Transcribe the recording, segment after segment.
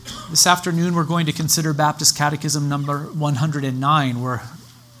This afternoon we're going to consider Baptist Catechism number 109. We're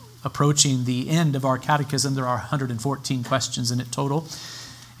approaching the end of our catechism. There are 114 questions in it total.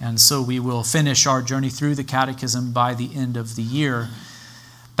 And so we will finish our journey through the catechism by the end of the year.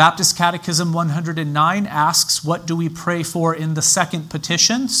 Baptist Catechism 109 asks, what do we pray for in the second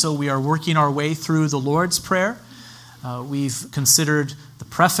petition? So we are working our way through the Lord's Prayer. We've considered the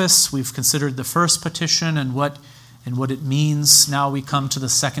preface, we've considered the first petition and what it means. Now we come to the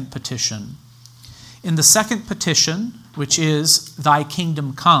second petition. In the second petition, which is, Thy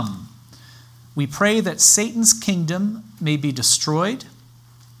kingdom come, we pray that Satan's kingdom may be destroyed,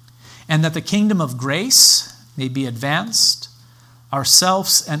 and that the kingdom of grace may be advanced,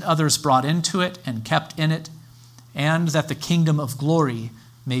 ourselves and others brought into it and kept in it, and that the kingdom of glory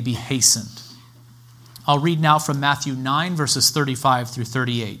may be hastened. I'll read now from Matthew 9, verses 35 through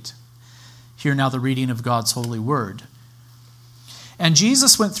 38. Hear now the reading of God's holy word. And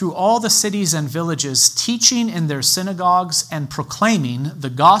Jesus went through all the cities and villages, teaching in their synagogues and proclaiming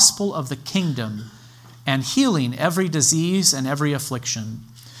the gospel of the kingdom and healing every disease and every affliction.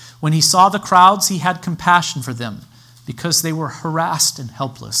 When he saw the crowds, he had compassion for them, because they were harassed and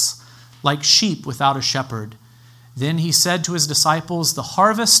helpless, like sheep without a shepherd. Then he said to his disciples, The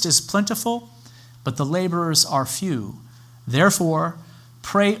harvest is plentiful, but the laborers are few. Therefore,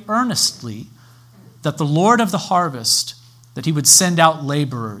 pray earnestly that the Lord of the harvest, that he would send out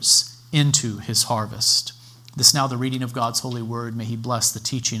laborers into his harvest. This now the reading of God's holy word. May he bless the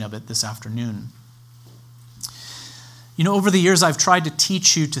teaching of it this afternoon. You know, over the years I've tried to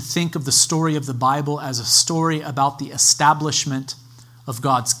teach you to think of the story of the Bible as a story about the establishment of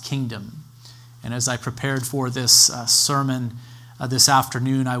God's kingdom. And as I prepared for this sermon this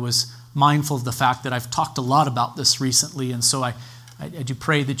afternoon, I was mindful of the fact that I've talked a lot about this recently, and so I do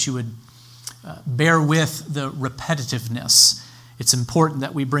pray that you would bear with the repetitiveness. It's important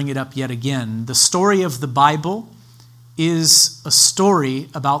that we bring it up yet again. The story of the Bible is a story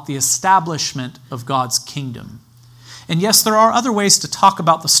about the establishment of God's kingdom. And yes, there are other ways to talk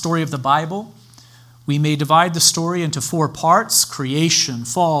about the story of the Bible. We may divide the story into 4 parts: creation,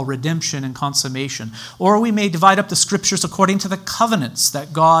 fall, redemption, and consummation. Or we may divide up the scriptures according to the covenants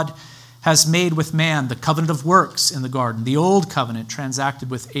that God has made with man, the covenant of works in the garden, the old covenant transacted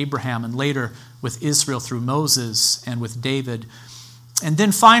with Abraham and later with Israel through Moses and with David. And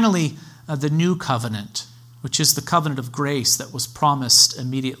then finally, the new covenant, which is the covenant of grace that was promised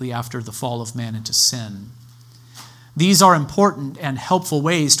immediately after the fall of man into sin. These are important and helpful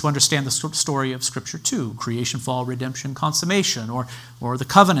ways to understand the story of Scripture too: creation, fall, redemption, consummation, or the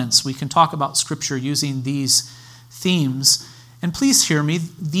covenants. We can talk about Scripture using these themes. And please hear me,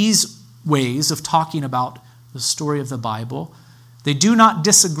 these ways of talking about the story of the Bible, they do not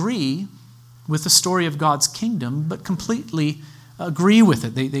disagree with the story of God's kingdom, but completely agree with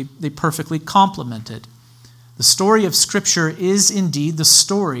it. They perfectly complement it. The story of Scripture is indeed the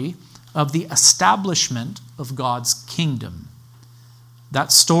story of the establishment of God's kingdom.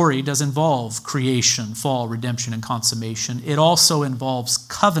 That story does involve creation, fall, redemption, and consummation. It also involves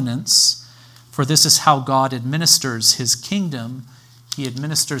covenants, for this is how God administers his kingdom. He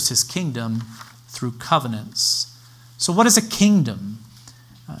administers his kingdom through covenants. So what is a kingdom?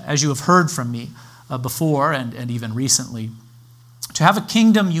 As you have heard from me before and even recently, to have a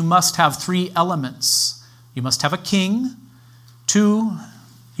kingdom you must have 3 elements. You must have a king. 2,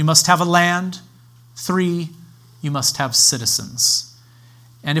 you must have a land. 3, you must have citizens.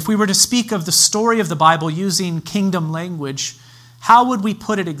 And if we were to speak of the story of the Bible using kingdom language, how would we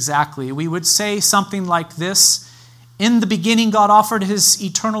put it exactly? We would say something like this: in the beginning, God offered his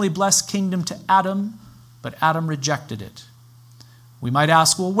eternally blessed kingdom to Adam, but Adam rejected it. We might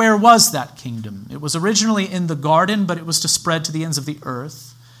ask, well, where was that kingdom? It was originally in the garden, but it was to spread to the ends of the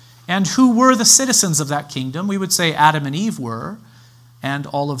earth. And who were the citizens of that kingdom? We would say Adam and Eve were, and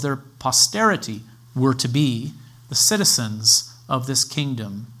all of their posterity were to be the citizens of this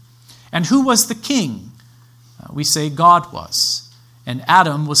kingdom. And who was the king? We say God was. And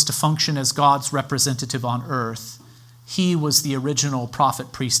Adam was to function as God's representative on earth. He was the original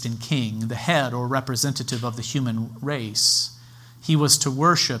prophet, priest, and king, the head or representative of the human race. He was to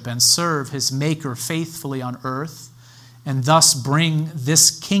worship and serve his Maker faithfully on earth, and thus bring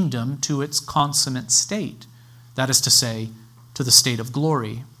this kingdom to its consummate state. That is to say, to the state of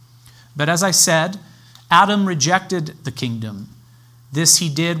glory. But as I said, Adam rejected the kingdom. This he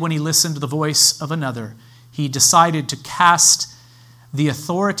did when he listened to the voice of another. He decided to cast the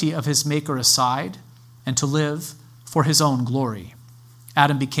authority of his Maker aside and to live for his own glory.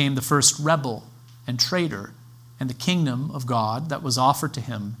 Adam became the first rebel and traitor, and the kingdom of God that was offered to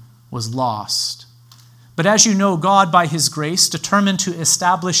him was lost. But as you know, God, by his grace, determined to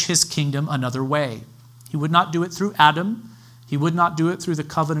establish his kingdom another way. He would not do it through Adam. He would not do it through the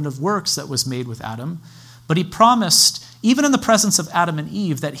covenant of works that was made with Adam. But he promised, even in the presence of Adam and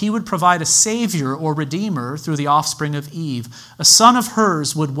Eve, that he would provide a savior or redeemer through the offspring of Eve. A son of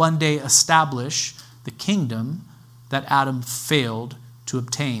hers would one day establish the kingdom that Adam failed to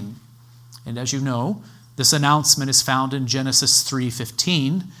obtain. And as you know, this announcement is found in Genesis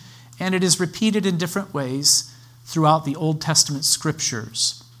 3:15, and it is repeated in different ways throughout the Old Testament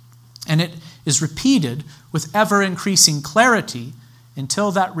scriptures. And it is repeated with ever-increasing clarity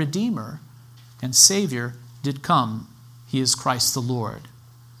until that Redeemer and Savior did come. He is Christ the Lord.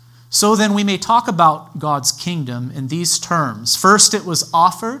 So then we may talk about God's kingdom in these terms. First, it was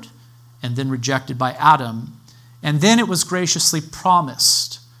offered and then rejected by Adam, and then it was graciously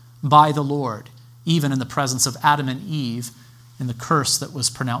promised by the Lord, even in the presence of Adam and Eve, in the curse that was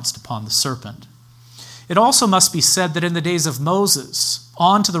pronounced upon the serpent. It also must be said that in the days of Moses,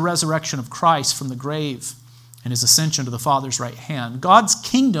 on to the resurrection of Christ from the grave and his ascension to the Father's right hand, God's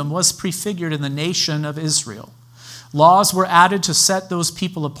kingdom was prefigured in the nation of Israel. Laws were added to set those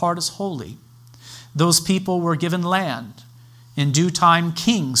people apart as holy. Those people were given land. In due time,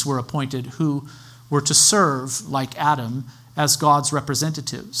 kings were appointed who were to serve, like Adam, as God's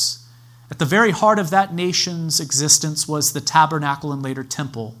representatives. At the very heart of that nation's existence was the tabernacle and later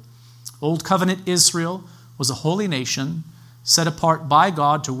temple. Old Covenant Israel was a holy nation set apart by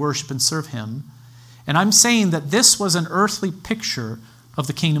God to worship and serve him. And I'm saying that this was an earthly picture of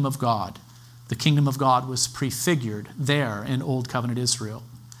the kingdom of God. The kingdom of God was prefigured there in Old Covenant Israel.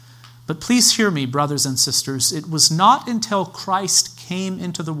 But please hear me, brothers and sisters, it was not until Christ came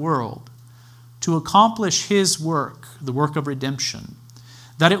into the world to accomplish his work, the work of redemption,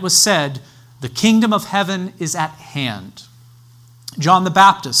 that it was said, the kingdom of heaven is at hand. John the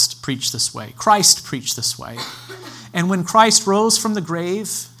Baptist preached this way. Christ preached this way. And when Christ rose from the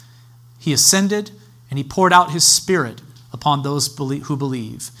grave, he ascended and he poured out his Spirit upon those who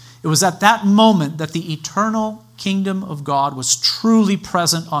believe. It was at that moment that the eternal kingdom of God was truly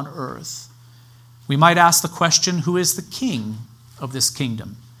present on earth. We might ask the question, who is the king of this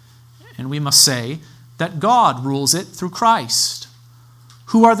kingdom? And we must say that God rules it through Christ.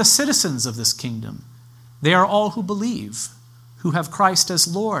 Who are the citizens of this kingdom? They are all who believe, who have Christ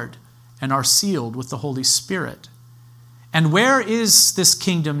as Lord and are sealed with the Holy Spirit. And where is this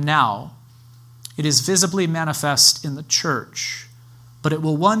kingdom now? It is visibly manifest in the church, but it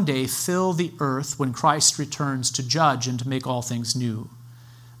will one day fill the earth when Christ returns to judge and to make all things new.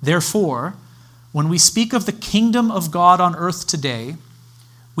 Therefore, when we speak of the kingdom of God on earth today,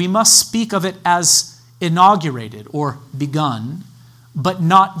 we must speak of it as inaugurated or begun, but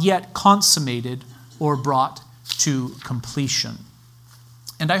not yet consummated or brought to completion.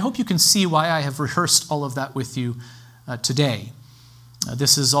 And I hope you can see why I have rehearsed all of that with you today.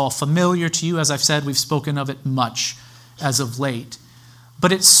 This is all familiar to you. As I've said, we've spoken of it much as of late.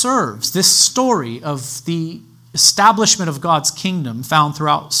 But it serves, this story of the establishment of God's kingdom found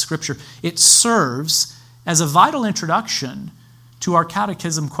throughout Scripture, it serves as a vital introduction to our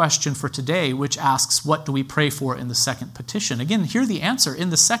catechism question for today, which asks, what do we pray for in the second petition? Again, hear the answer in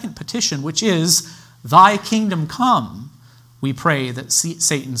the second petition, which is, thy kingdom come. We pray that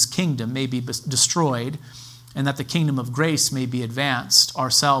Satan's kingdom may be destroyed and that the kingdom of grace may be advanced,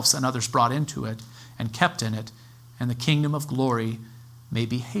 ourselves and others brought into it and kept in it, and the kingdom of glory may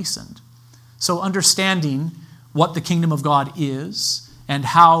be hastened. So understanding what the kingdom of God is and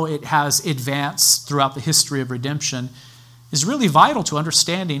how it has advanced throughout the history of redemption is really vital to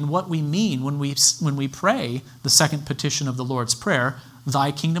understanding what we mean when we pray the second petition of the Lord's Prayer,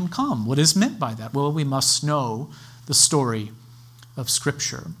 thy kingdom come. What is meant by that? Well, we must know the story of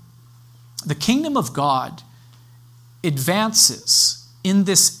Scripture. The kingdom of God advances in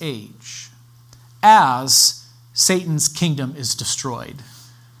this age as Satan's kingdom is destroyed.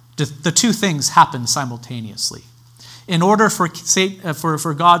 The two things happen simultaneously. In order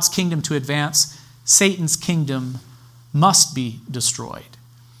for God's kingdom to advance, Satan's kingdom must be destroyed.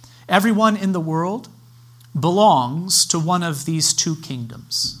 Everyone in the world belongs to one of these two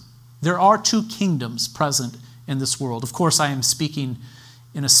kingdoms. There are two kingdoms present in this world. Of course, I am speaking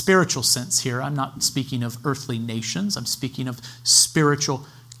in a spiritual sense here. I'm not speaking of earthly nations. I'm speaking of spiritual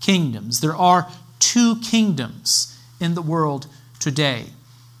kingdoms. There are two kingdoms in the world today.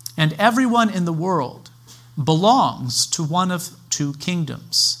 And everyone in the world belongs to one of two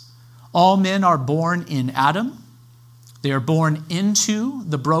kingdoms. All men are born in Adam. They are born into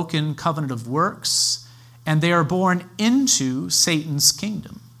the broken covenant of works, and they are born into Satan's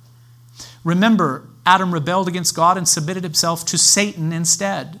kingdom. Remember, Adam rebelled against God and submitted himself to Satan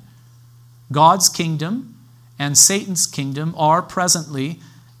instead. God's kingdom and Satan's kingdom are presently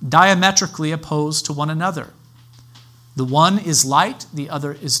diametrically opposed to one another. The one is light, the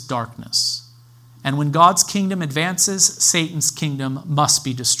other is darkness. And when God's kingdom advances, Satan's kingdom must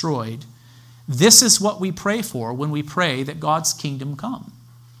be destroyed. This is what we pray for when we pray that God's kingdom come.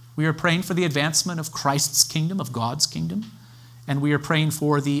 We are praying for the advancement of Christ's kingdom, of God's kingdom, and we are praying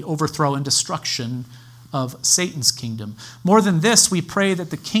for the overthrow and destruction of Satan's kingdom. More than this, we pray that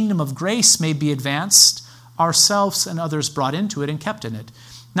the kingdom of grace may be advanced, ourselves and others brought into it and kept in it.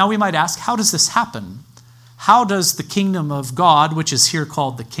 Now we might ask, how does this happen? How does the kingdom of God, which is here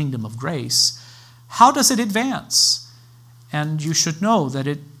called the kingdom of grace, how does it advance? And you should know that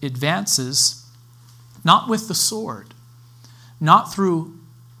it advances not with the sword, not through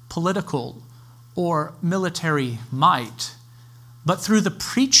political or military might, but through the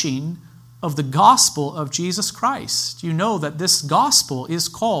preaching of the gospel of Jesus Christ. You know that this gospel is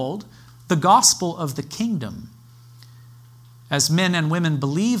called the gospel of the kingdom. As men and women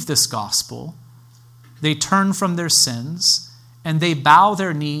believe this gospel, they turn from their sins and they bow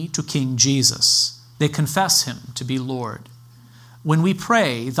their knee to King Jesus. They confess him to be Lord. When we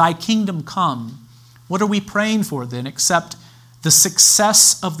pray, thy kingdom come, what are we praying for then except the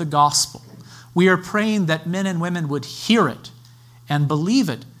success of the gospel? We are praying that men and women would hear it and believe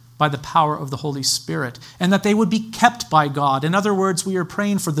it by the power of the Holy Spirit, and that they would be kept by God. In other words, we are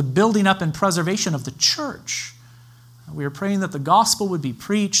praying for the building up and preservation of the church. We are praying that the gospel would be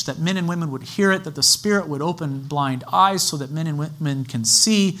preached, that men and women would hear it, that the Spirit would open blind eyes so that men and women can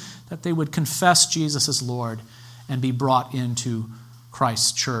see, that they would confess Jesus as Lord and be brought into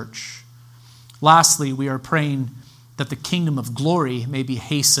Christ's church. Lastly, we are praying that the kingdom of glory may be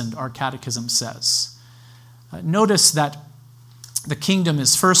hastened, our Catechism says. Notice that the kingdom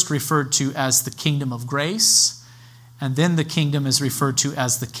is first referred to as the kingdom of grace, and then the kingdom is referred to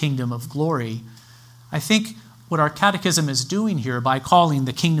as the kingdom of glory. I think what our Catechism is doing here by calling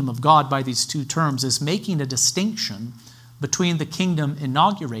the kingdom of God by these two terms is making a distinction between the kingdom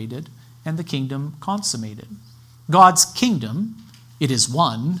inaugurated and the kingdom consummated. God's kingdom, it is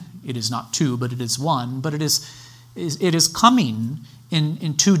one, it is not two, but it is one, but it is coming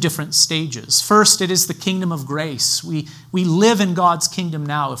in two different stages. First, it is the kingdom of grace. We live in God's kingdom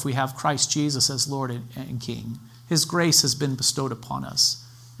now if we have Christ Jesus as Lord and King. His grace has been bestowed upon us.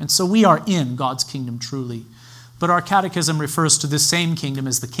 And so we are in God's kingdom truly. But our Catechism refers to this same kingdom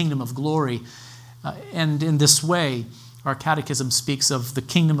as the kingdom of glory. And in this way, our Catechism speaks of the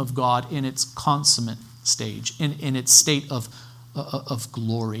kingdom of God in its consummate stage, in its state of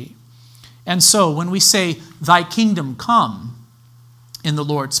glory. And so when we say, thy kingdom come, in the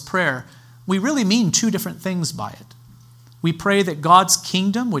Lord's Prayer, we really mean two different things by it. We pray that God's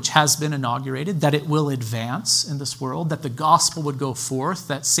kingdom, which has been inaugurated, that it will advance in this world, that the gospel would go forth,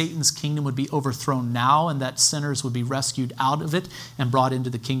 that Satan's kingdom would be overthrown now, and that sinners would be rescued out of it and brought into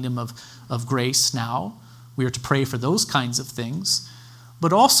the kingdom of grace now. We are to pray for those kinds of things.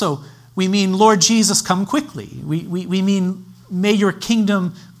 But also, we mean, Lord Jesus, come quickly. We mean, may your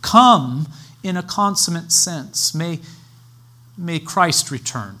kingdom come in a consummate sense. May Christ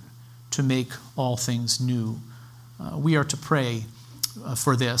return to make all things new. We are to pray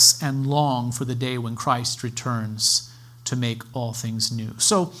for this and long for the day when Christ returns to make all things new.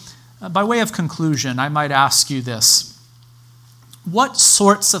 So, by way of conclusion, I might ask you this. What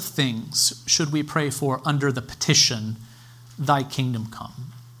sorts of things should we pray for under the petition, thy kingdom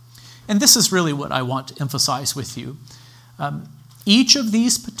come? And this is really what I want to emphasize with you. Each of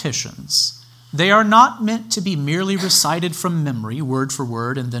these petitions, they are not meant to be merely recited from memory, word for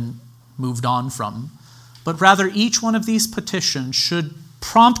word, and then moved on from, but rather each one of these petitions should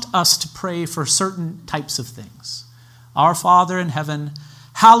prompt us to pray for certain types of things. Our Father in heaven,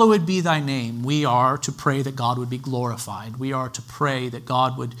 hallowed be thy name. We are to pray that God would be glorified. We are to pray that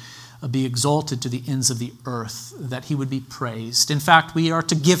God would be exalted to the ends of the earth, that he would be praised. In fact, we are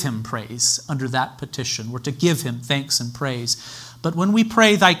to give him praise under that petition. We're to give him thanks and praise. But when we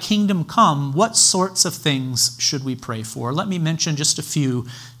pray, thy kingdom come, what sorts of things should we pray for? Let me mention just a few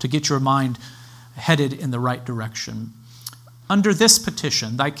to get your mind headed in the right direction. Under this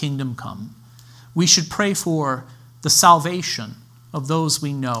petition, thy kingdom come, we should pray for the salvation of those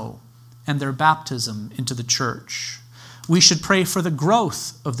we know and their baptism into the church. We should pray for the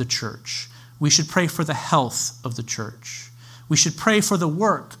growth of the church. We should pray for the health of the church. We should pray for the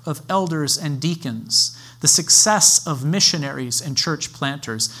work of elders and deacons, the success of missionaries and church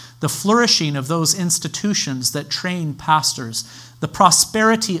planters, the flourishing of those institutions that train pastors, the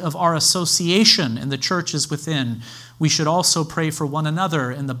prosperity of our association and the churches within, we should also pray for one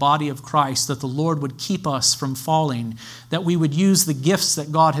another in the body of Christ, that the Lord would keep us from falling, that we would use the gifts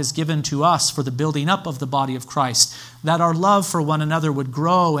that God has given to us for the building up of the body of Christ, that our love for one another would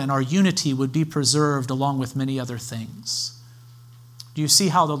grow and our unity would be preserved along with many other things. Do you see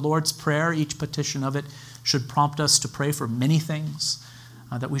how the Lord's Prayer, each petition of it, should prompt us to pray for many things?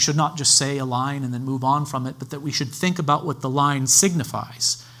 That we should not just say a line and then move on from it, but that we should think about what the line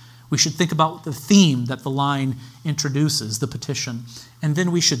signifies. We should think about the theme that the line introduces, the petition. And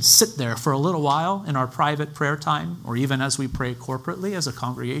then we should sit there for a little while in our private prayer time, or even as we pray corporately as a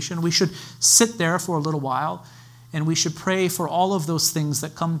congregation. We should sit there for a little while, and we should pray for all of those things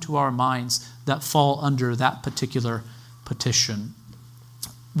that come to our minds that fall under that particular petition.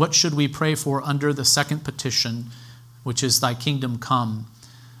 What should we pray for under the second petition, which is thy kingdom come?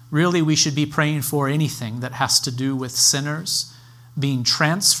 Really, we should be praying for anything that has to do with sinners being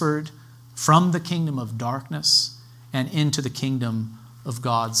transferred from the kingdom of darkness and into the kingdom of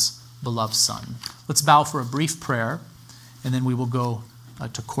God's beloved Son. Let's bow for a brief prayer, and then we will go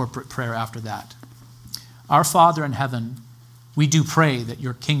to corporate prayer after that. Our Father in heaven, we do pray that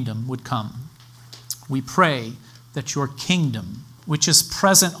your kingdom would come. We pray that your kingdom, which is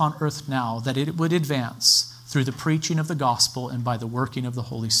present on earth now, that it would advance through the preaching of the gospel and by the working of the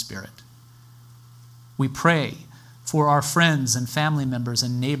Holy Spirit. We pray for our friends and family members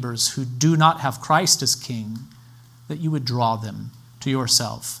and neighbors who do not have Christ as King, that you would draw them to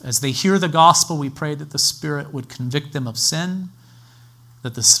yourself. As they hear the gospel, we pray that the Spirit would convict them of sin,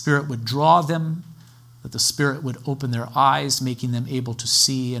 that the Spirit would draw them, that the Spirit would open their eyes, making them able to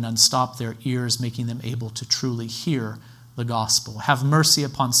see, and unstop their ears, making them able to truly hear the gospel. Have mercy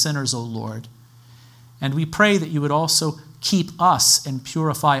upon sinners, O Lord. And we pray that you would also keep us and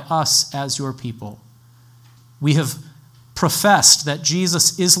purify us as your people. We have professed that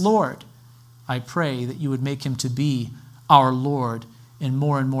Jesus is Lord. I pray that you would make him to be our Lord in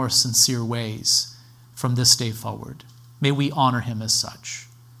more and more sincere ways from this day forward. May we honor him as such.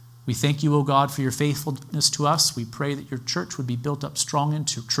 We thank you, O God, for your faithfulness to us. We pray that your church would be built up strong and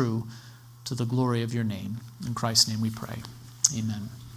true to the glory of your name. In Christ's name we pray. Amen.